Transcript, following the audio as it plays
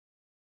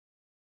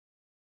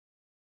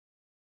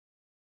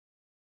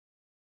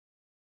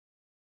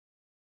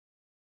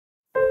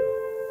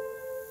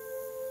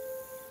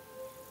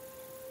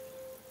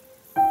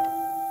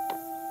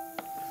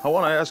I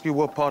want to ask you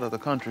what part of the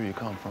country you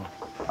come from.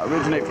 I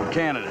originate from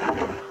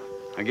Canada.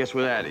 I guess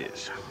where that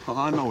is. Oh,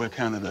 I know where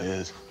Canada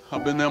is.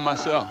 I've been there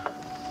myself.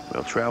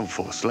 Well, travel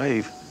for a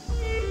slave.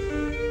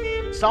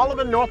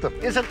 Solomon Northup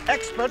is an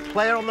expert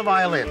player on the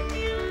violin.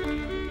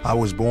 I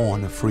was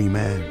born a free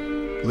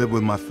man, lived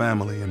with my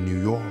family in New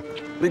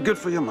York. Be good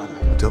for your mother.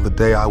 Until the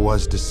day I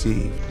was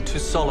deceived. To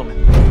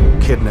Solomon.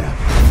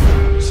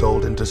 Kidnapped,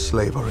 sold into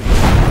slavery.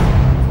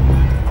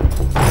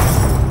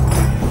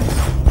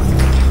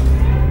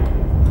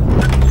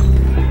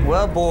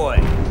 Well, boy,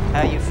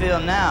 how you feel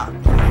now?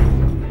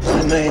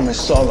 My name is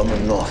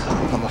Solomon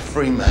Northup. I'm a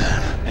free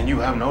man, and you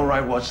have no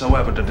right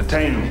whatsoever to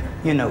detain me.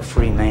 You're no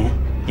free man.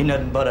 You're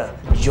nothing but a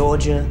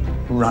Georgia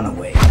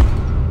runaway.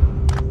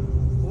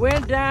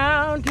 Went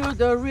down to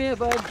the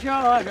river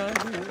Jordan.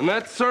 And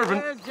that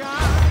servant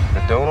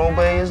that don't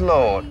obey his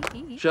Lord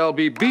shall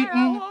be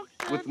beaten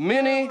with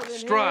many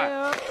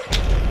stripes.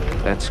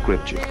 That's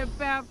scripture.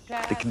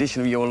 The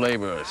condition of your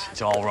laborers,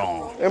 it's all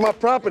wrong. They're my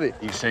property.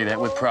 You say that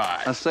with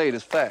pride. I say it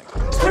as fact.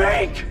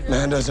 Speak!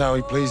 Man does how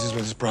he pleases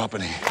with his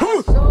property.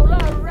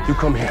 You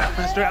come here.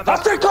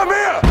 I say come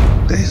here!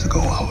 Days ago,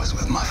 I was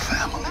with my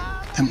family,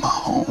 in my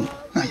home.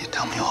 Now you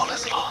tell me all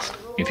is lost.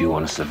 If you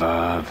want to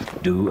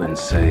survive, do and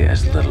say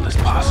as little as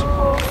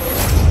possible.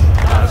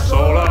 My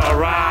soul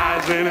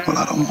arising. Well,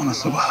 I don't want to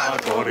survive.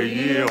 For the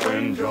year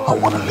when I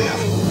want to live.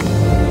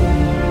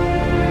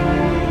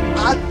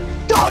 I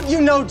thought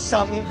you knowed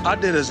something. I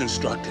did as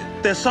instructed.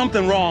 There's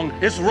something wrong.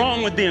 It's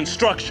wrong with the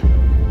instruction.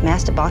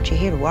 Master brought you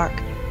here to work.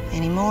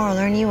 Any more, I'll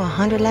earn you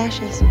 100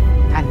 lashes.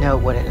 I know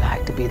what it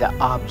like to be the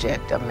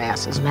object of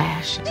Master's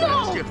lash.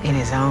 No! In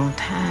his own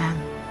time,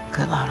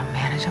 good Lord will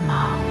manage them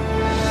all.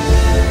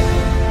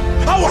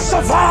 I will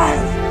survive!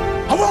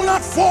 I will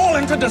not fall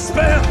into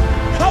despair!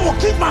 I will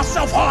keep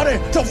myself hardy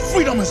till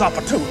freedom is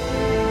opportune!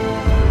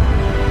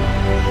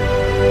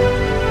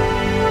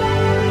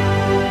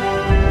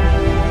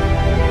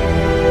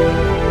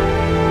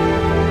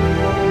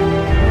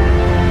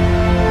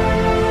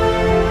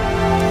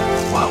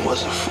 I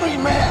was a free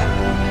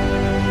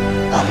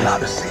man. I'm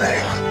not a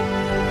slave.